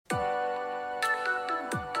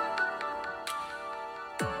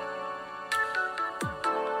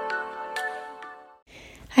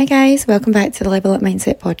Hi guys, welcome back to the Level Up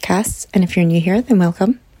Mindset podcast, and if you're new here, then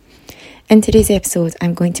welcome. In today's episode,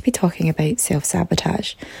 I'm going to be talking about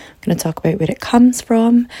self-sabotage. I'm going to talk about where it comes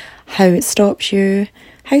from, how it stops you,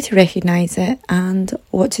 how to recognise it, and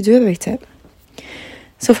what to do about it.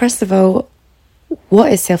 So first of all,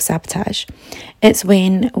 what is self-sabotage? It's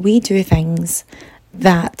when we do things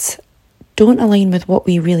that don't align with what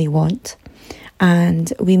we really want,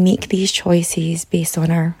 and we make these choices based on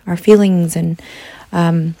our feelings and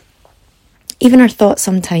even our thoughts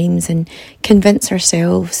sometimes, and convince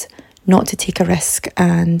ourselves not to take a risk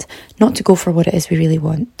and not to go for what it is we really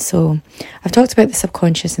want. So I've talked about the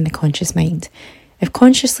subconscious and the conscious mind. If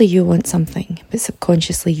consciously you want something, but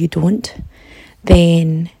subconsciously you don't,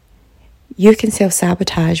 then you can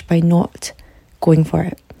self-sabotage by not going for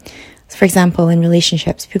it. So for example, in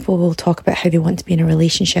relationships, people will talk about how they want to be in a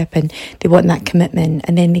relationship and they want that commitment,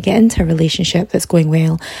 and then they get into a relationship that's going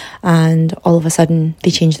well and all of a sudden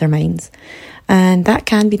they change their minds. And that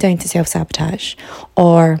can be down to self-sabotage.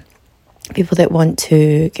 Or people that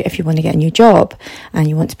if you want to get a new job and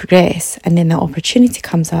you want to progress, and then that opportunity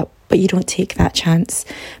comes up, but you don't take that chance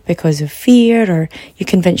because of fear, or you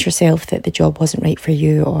convince yourself that the job wasn't right for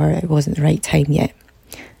you or it wasn't the right time yet.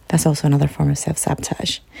 That's also another form of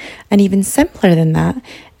self-sabotage. And even simpler than that,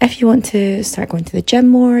 if you want to start going to the gym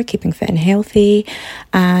more, keeping fit and healthy,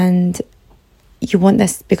 and you want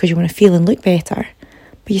this because you want to feel and look better,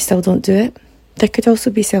 but you still don't do it, there could also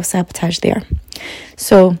be self-sabotage there.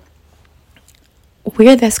 So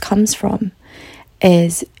where this comes from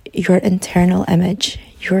is your internal image.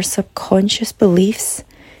 Your subconscious beliefs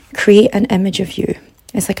create an image of you.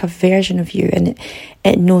 It's like a version of you, and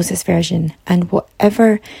it knows this version. And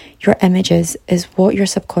whatever your image is what your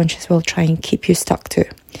subconscious will try and keep you stuck to.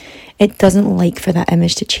 It doesn't like for that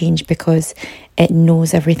image to change because it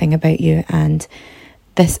knows everything about you. And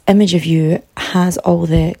this image of you has all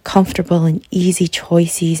the comfortable and easy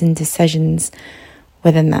choices and decisions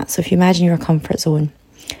within that. So if you imagine your comfort zone,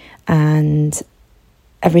 and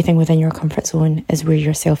everything within your comfort zone is where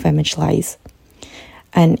your self-image lies.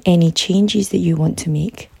 And any changes that you want to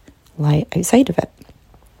make lie outside of it.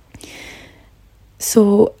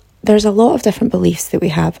 So there's a lot of different beliefs that we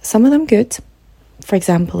have. Some of them good. For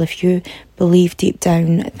example, if you believe deep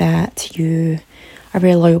down that you are a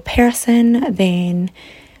very loyal person, then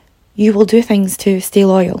you will do things to stay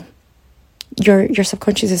loyal. Your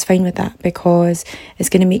subconscious is fine with that because it's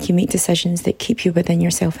going to make you make decisions that keep you within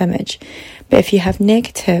your self-image. But if you have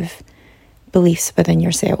negative beliefs within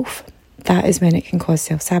yourself, that is when it can cause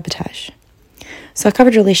self-sabotage. So I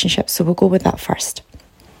covered relationships, so we'll go with that first.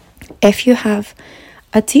 If you have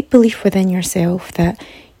a deep belief within yourself that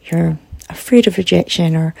you're afraid of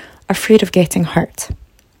rejection or afraid of getting hurt,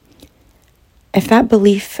 if that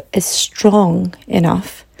belief is strong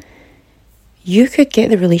enough, you could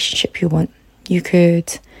get the relationship you want. You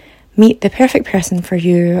could meet the perfect person for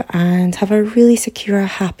you and have a really secure,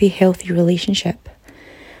 happy, healthy relationship.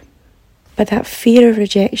 But that fear of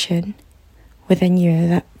rejection within you,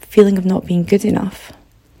 that feeling of not being good enough,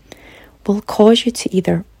 will cause you to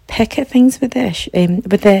either pick at things with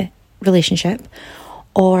the relationship,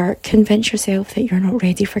 or convince yourself that you're not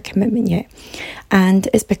ready for commitment yet. And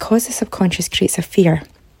it's because the subconscious creates a fear.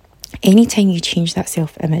 Anytime you change that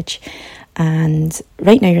self-image, and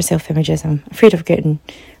right now your self-image is, I'm afraid of getting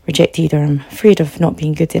rejected, or I'm afraid of not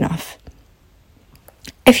being good enough.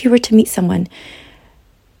 If you were to meet someone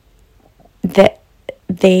that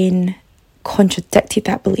then contradicted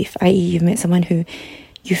that belief, i.e. you've met someone who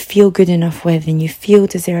you feel good enough with and you feel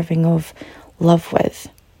deserving of love with,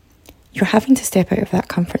 you're having to step out of that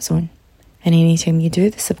comfort zone. And anytime you do,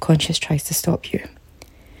 the subconscious tries to stop you.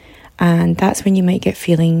 And that's when you might get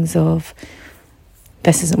feelings of,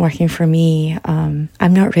 this isn't working for me, I'm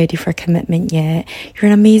not ready for commitment yet, you're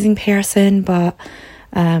an amazing person, but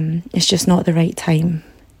it's just not the right time.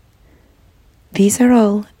 These are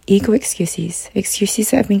all ego excuses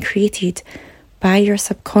that have been created by your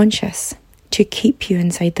subconscious to keep you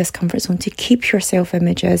inside this comfort zone, to keep your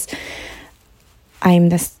self-image as, I'm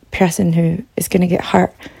this person who is going to get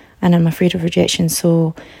hurt and I'm afraid of rejection,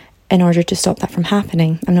 so in order to stop that from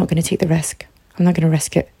happening, I'm not going to take the risk. I'm not going to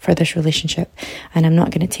risk it for this relationship, and I'm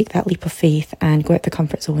not going to take that leap of faith and go out the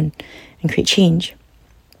comfort zone and create change.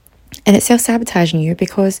 And it's self-sabotaging you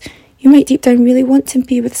because you might deep down really want to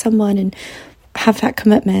be with someone and have that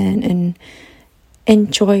commitment and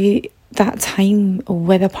enjoy that time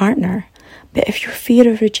with a partner. But if your fear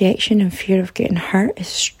of rejection and fear of getting hurt is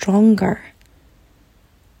stronger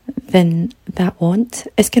than that want,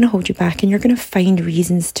 it's going to hold you back, and you're going to find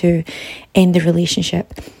reasons to end the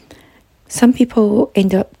relationship. Some people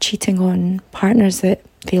end up cheating on partners that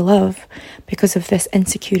they love because of this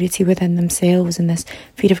insecurity within themselves and this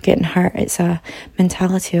fear of getting hurt. It's a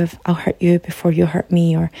mentality of, I'll hurt you before you hurt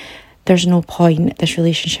me, or there's no point, this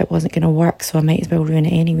relationship wasn't going to work, so I might as well ruin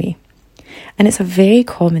it anyway. And it's a very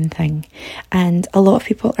common thing, and a lot of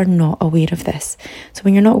people are not aware of this. So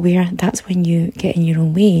when you're not aware, that's when you get in your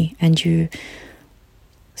own way and you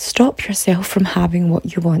stop yourself from having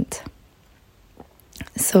what you want.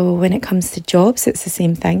 So when it comes to jobs, it's the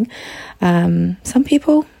same thing. Some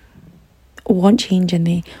people want change and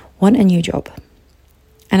they want a new job.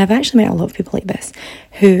 And I've actually met a lot of people like this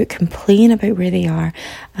who complain about where they are,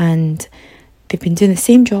 and they've been doing the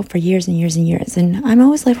same job for years and years and years. And I'm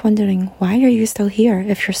always left wondering, why are you still here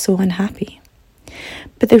if you're so unhappy?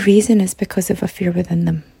 But the reason is because of a fear within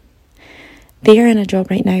them. They are in a job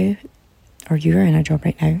right now, or you're in a job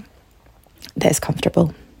right now, that is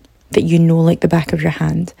comfortable, that you know like the back of your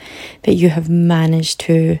hand, that you have managed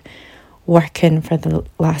to work in for the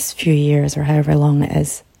last few years or however long it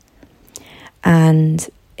is. And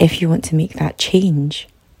if you want to make that change,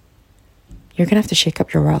 you're going to have to shake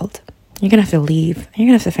up your world. You're going to have to leave. You're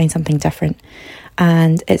going to have to find something different.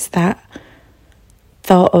 And it's that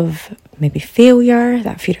thought of maybe failure,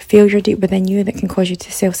 that fear of failure deep within you that can cause you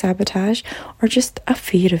to self-sabotage, or just a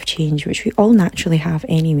fear of change, which we all naturally have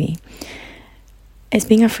anyway. It's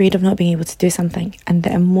being afraid of not being able to do something, and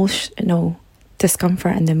the emotional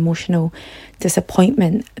discomfort and the emotional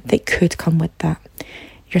disappointment that could come with that.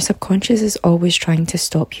 Your subconscious is always trying to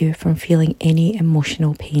stop you from feeling any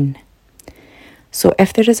emotional pain. So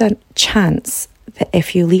if there is a chance that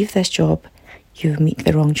if you leave this job, you make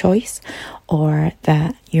the wrong choice, or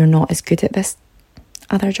that you're not as good at this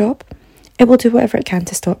other job, it will do whatever it can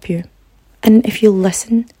to stop you. And if you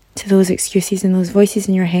listen to those excuses and those voices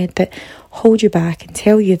in your head that hold you back and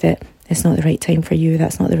tell you that it's not the right time for you,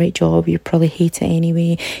 that's not the right job, you probably hate it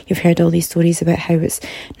anyway, you've heard all these stories about how it's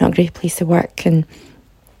not a great place to work, and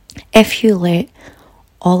if you let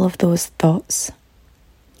all of those thoughts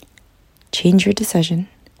change your decision,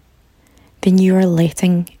 then you are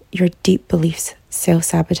letting your deep beliefs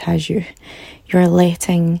self-sabotage you. You're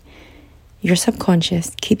letting your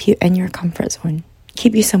subconscious keep you in your comfort zone,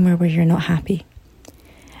 keep you somewhere where you're not happy.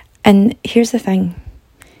 And here's the thing,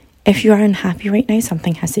 if you are unhappy right now,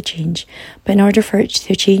 something has to change. But in order for it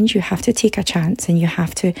to change, you have to take a chance, and you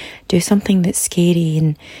have to do something that's scary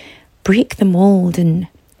and break the mold and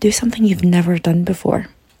do something you've never done before.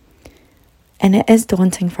 And it is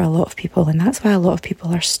daunting for a lot of people, and that's why a lot of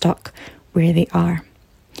people are stuck where they are.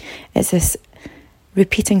 It's this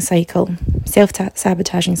repeating cycle,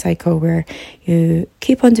 self-sabotaging cycle, where you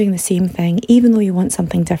keep on doing the same thing even though you want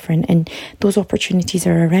something different, and those opportunities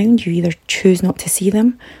are around you. Either choose not to see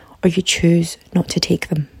them or you choose not to take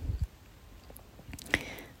them.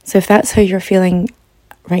 So if that's how you're feeling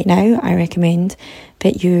right now, I recommend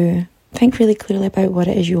that you think really clearly about what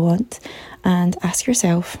it is you want and ask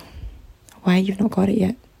yourself why you've not got it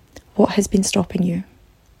yet. What has been stopping you?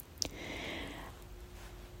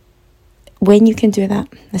 When you can do that,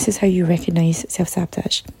 this is how you recognise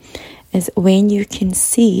self-sabotage, is when you can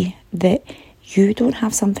see that you don't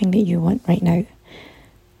have something that you want right now.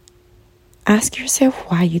 Ask yourself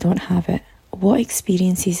why you don't have it. What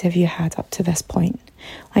experiences have you had up to this point?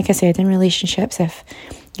 Like I said, in relationships, if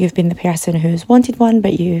you've been the person who's wanted one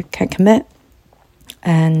but you can't commit,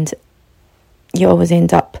 and you always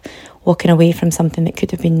end up walking away from something that could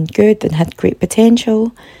have been good and had great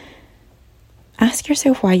potential, ask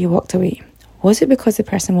yourself why you walked away. Was it because the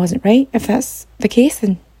person wasn't right? If that's the case,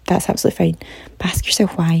 then that's absolutely fine. But ask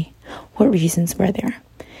yourself why. What reasons were there?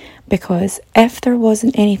 Because if there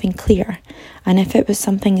wasn't anything clear, and if it was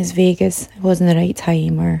something as vague as it wasn't the right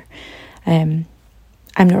time, or I'm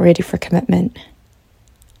not ready for commitment,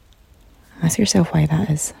 ask yourself why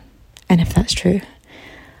that is, and if that's true.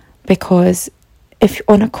 Because if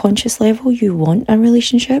on a conscious level you want a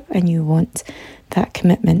relationship and you want that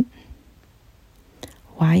commitment,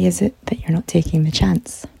 why is it that you're not taking the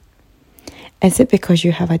chance? Is it because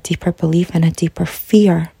you have a deeper belief and a deeper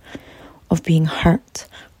fear of being hurt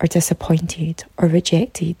or disappointed or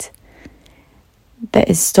rejected that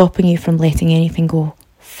is stopping you from letting anything go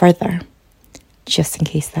further, just in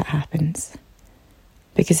case that happens?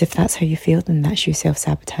 Because if that's how you feel, then that's you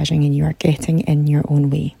self-sabotaging and you are getting in your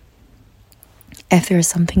own way. If there is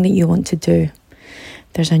something that you want to do,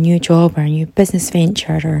 there's a new job or a new business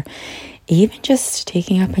venture, or even just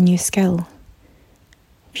taking up a new skill,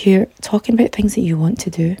 if you're talking about things that you want to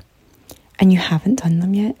do and you haven't done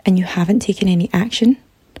them yet and you haven't taken any action,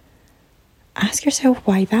 ask yourself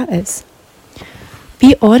why that is.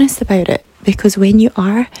 Be honest about it, because when you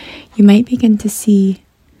are, you might begin to see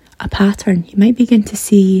a pattern. You might begin to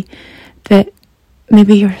see that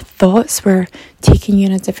maybe your thoughts were taking you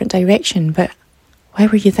in a different direction, but why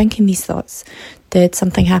were you thinking these thoughts? Did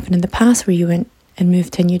something happen in the past where you went and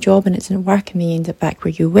moved to a new job and it didn't work and then you ended up back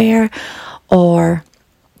where you were? Or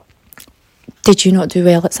did you not do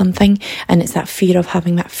well at something and it's that fear of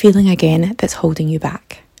having that feeling again that's holding you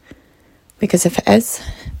back? Because if it is,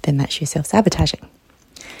 then that's you self-sabotaging.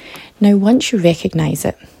 Now, once you recognise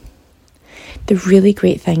it, the really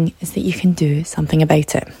great thing is that you can do something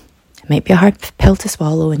about it. It might be a hard pill to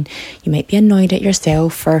swallow and you might be annoyed at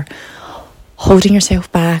yourself for holding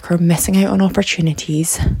yourself back or missing out on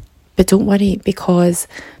opportunities. But don't worry, because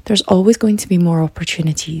there's always going to be more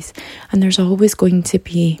opportunities and there's always going to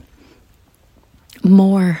be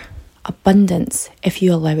more abundance if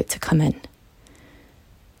you allow it to come in.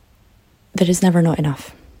 There is never not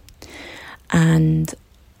enough. And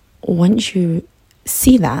once you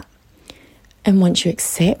see that and once you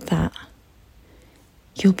accept that,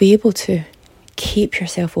 you'll be able to keep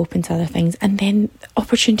yourself open to other things, and then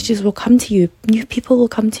opportunities will come to you, new people will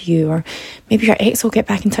come to you, or maybe your ex will get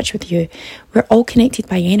back in touch with you. We're all connected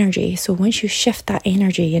by energy, so once you shift that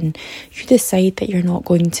energy and you decide that you're not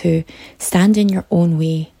going to stand in your own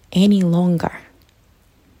way any longer,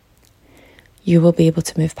 you will be able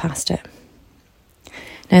to move past it.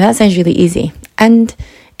 Now that sounds really easy, and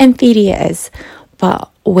in theory it is, but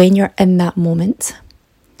when you're in that moment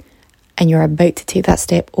and you're about to take that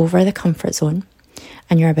step over the comfort zone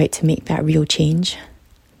and you're about to make that real change,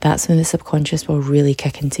 that's when the subconscious will really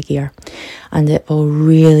kick into gear and it will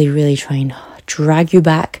really, really try and drag you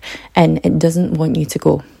back, and it doesn't want you to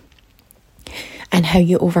go. And how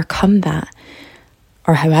you overcome that,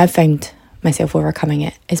 or how I've found myself overcoming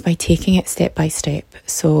it, is by taking it step by step.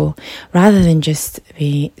 So rather than just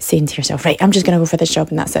be saying to yourself, right, I'm just going to go for this job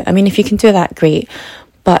and that's it. I mean, if you can do that, great.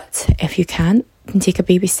 But if you can't, then take a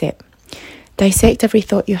baby step. Dissect every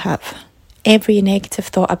thought you have, every negative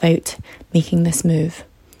thought about making this move,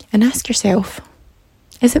 and ask yourself,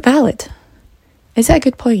 is it valid? Is it a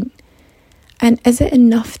good point? And is it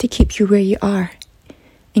enough to keep you where you are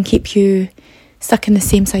and keep you stuck in the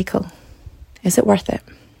same cycle? Is it worth it?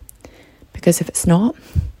 Because if it's not,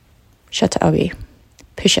 shut it away,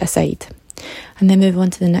 push it aside, and then move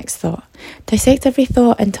on to the next thought. Dissect every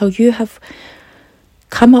thought until you have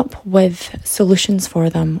come up with solutions for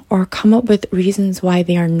them or come up with reasons why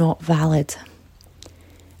they are not valid,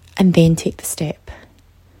 and then take the step.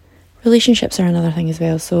 Relationships are another thing as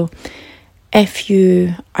well. So if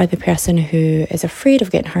you are the person who is afraid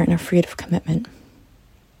of getting hurt and afraid of commitment,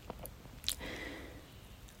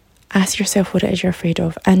 ask yourself what it is you're afraid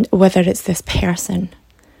of and whether it's this person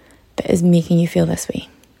that is making you feel this way.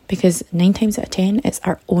 Because 9 times out of 10, it's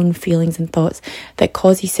our own feelings and thoughts that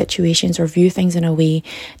cause these situations or view things in a way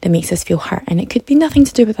that makes us feel hurt. And it could be nothing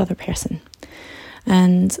to do with the other person.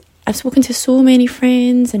 And I've spoken to so many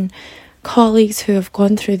friends and colleagues who have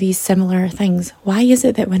gone through these similar things. Why is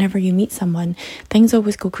it that whenever you meet someone, things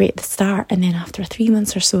always go great at the start, and then after 3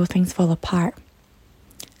 months or so, things fall apart?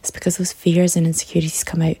 It's because those fears and insecurities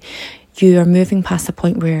come out. You are moving past the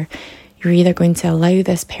point where you're either going to allow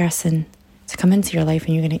this person to come into your life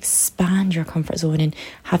and you're going to expand your comfort zone and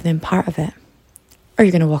have them part of it, or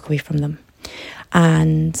you're going to walk away from them.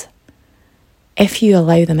 And if you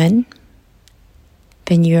allow them in,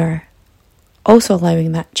 then you're also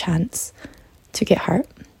allowing that chance to get hurt,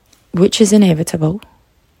 which is inevitable,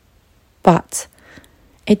 but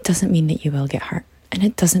it doesn't mean that you will get hurt, and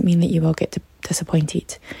it doesn't mean that you will get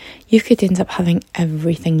disappointed. You could end up having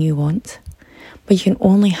everything you want, but you can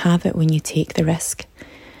only have it when you take the risk.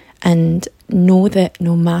 And know that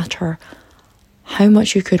no matter how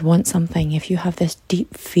much you could want something, if you have this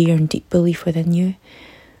deep fear and deep belief within you,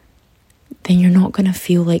 then you're not going to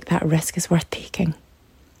feel like that risk is worth taking.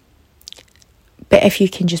 But if you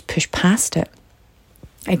can just push past it,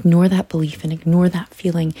 ignore that belief and ignore that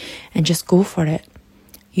feeling and just go for it,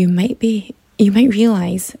 you might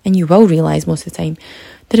realise, and you will realise most of the time,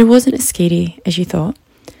 that it wasn't as scary as you thought,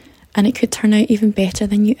 and it could turn out even better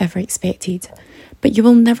than you ever expected. But you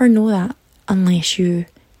will never know that unless you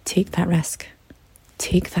take that risk,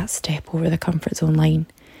 take that step over the comfort zone line,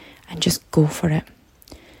 and just go for it.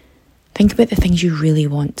 Think about the things you really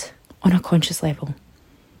want on a conscious level,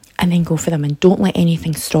 and then go for them, and don't let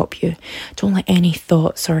anything stop you. Don't let any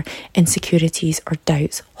thoughts or insecurities or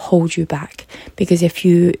doubts hold you back, because if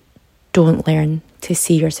you don't learn to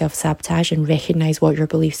see your self-sabotage and recognise what your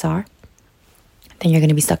beliefs are, then you're going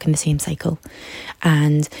to be stuck in the same cycle.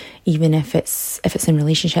 And even if it's in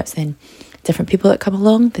relationships, then different people that come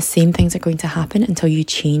along, the same things are going to happen until you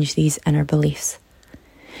change these inner beliefs.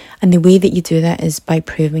 And the way that you do that is by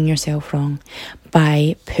proving yourself wrong,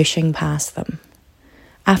 by pushing past them.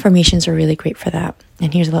 Affirmations are really great for that.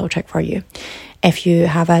 And here's a little trick for you. If you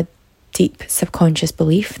have a deep subconscious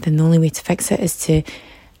belief, then the only way to fix it is to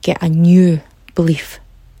get a new belief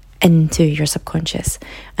into your subconscious.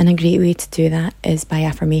 And a great way to do that is by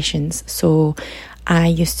affirmations. So I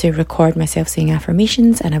used to record myself saying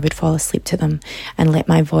affirmations, and I would fall asleep to them and let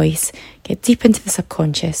my voice get deep into the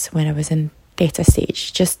subconscious when I was in theta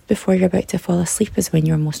stage. Just before you're about to fall asleep is when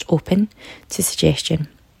you're most open to suggestion.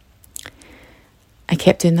 I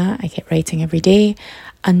kept doing that. I kept writing every day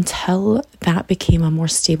until that became a more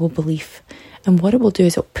stable belief. And what it will do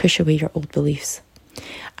is it'll push away your old beliefs.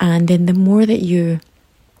 And then the more that you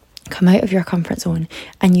come out of your comfort zone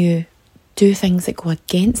and you do things that go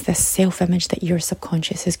against this self-image that your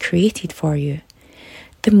subconscious has created for you,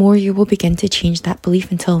 the more you will begin to change that belief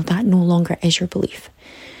until that no longer is your belief.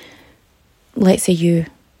 Let's say you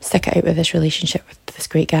stick it out with this relationship with this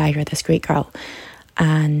great guy or this great girl,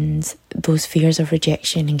 and those fears of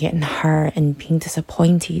rejection and getting hurt and being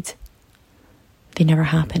disappointed, they never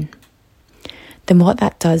happen. Then what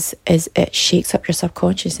that does is it shakes up your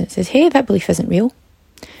subconscious and it says, hey, that belief isn't real.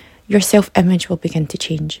 Your self-image will begin to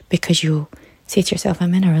change because you'll say to yourself,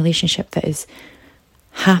 I'm in a relationship that is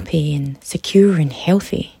happy and secure and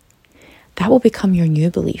healthy. That will become your new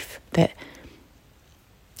belief, that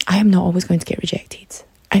I am not always going to get rejected.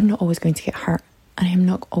 I'm not always going to get hurt. And I am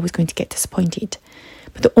not always going to get disappointed.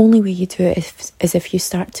 But the only way you do it is if you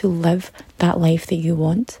start to live that life that you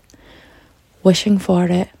want, wishing for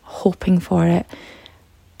it, hoping for it,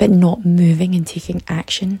 but not moving and taking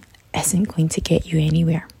action isn't going to get you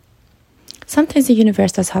anywhere. Sometimes the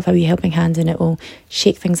universe does have a wee helping hand, and it will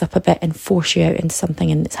shake things up a bit and force you out into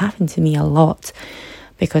something. And it's happened to me a lot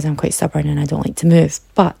because I'm quite stubborn and I don't like to move.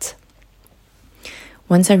 But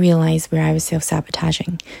once I realised where I was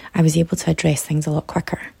self-sabotaging, I was able to address things a lot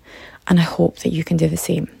quicker. And I hope that you can do the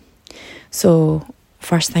same. So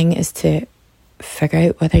first thing is to figure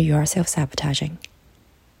out whether you are self-sabotaging.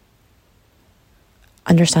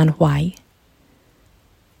 Understand why.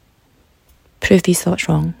 Prove these thoughts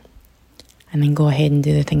wrong. And then go ahead and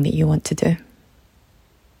do the thing that you want to do.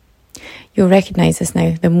 You'll recognise this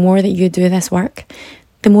now. The more that you do this work,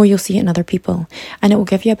 the more you'll see it in other people. And it will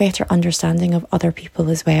give you a better understanding of other people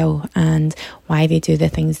as well, and why they do the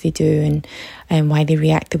things they do, and why they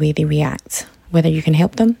react the way they react. Whether you can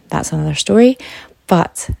help them, that's another story.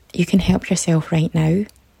 But you can help yourself right now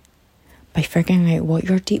by figuring out what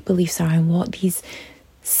your deep beliefs are and what these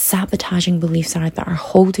sabotaging beliefs are that are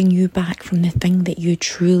holding you back from the thing that you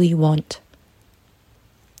truly want.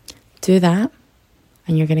 Do that,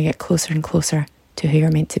 and you're going to get closer and closer to who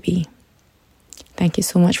you're meant to be. Thank you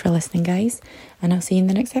so much for listening, guys, and I'll see you in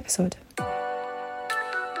the next episode.